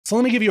So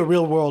let me give you a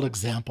real world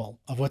example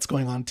of what's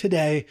going on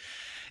today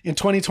in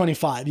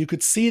 2025. You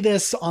could see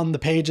this on the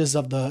pages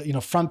of the,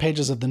 front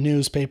pages of the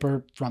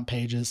newspaper, front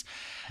pages.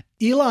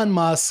 Elon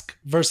Musk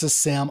versus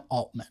Sam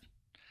Altman.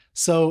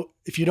 So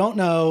if you don't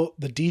know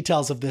the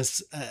details of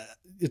this,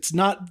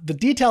 the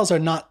details are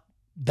not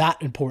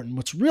that important.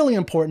 What's really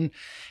important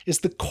is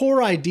the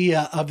core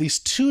idea of these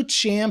two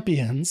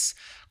champions,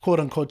 quote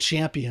unquote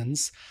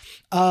champions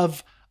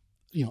of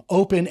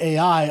open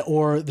AI,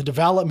 or the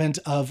development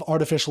of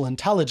artificial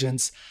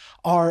intelligence,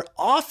 are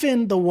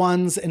often the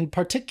ones, in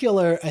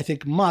particular, I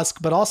think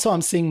Musk, but also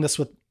I'm seeing this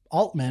with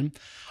Altman,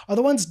 are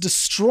the ones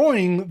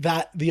destroying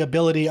the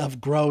ability of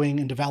growing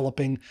and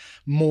developing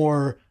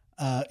more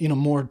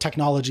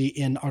technology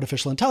in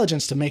artificial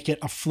intelligence to make it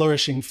a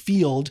flourishing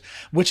field,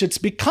 which it's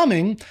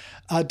becoming,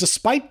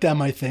 despite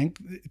them, I think,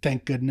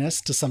 thank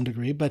goodness to some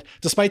degree, but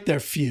despite their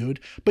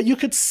feud. But you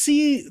could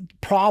see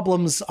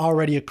problems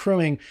already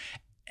accruing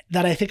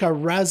that I think are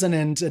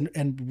resonant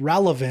and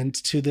relevant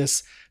to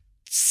this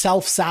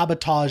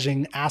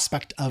self-sabotaging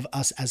aspect of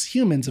us as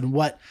humans, and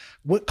what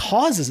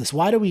causes this.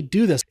 Why do we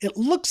do this? It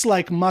looks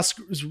like Musk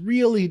is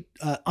really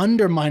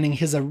undermining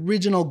his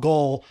original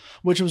goal,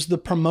 which was the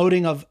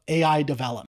promoting of AI development.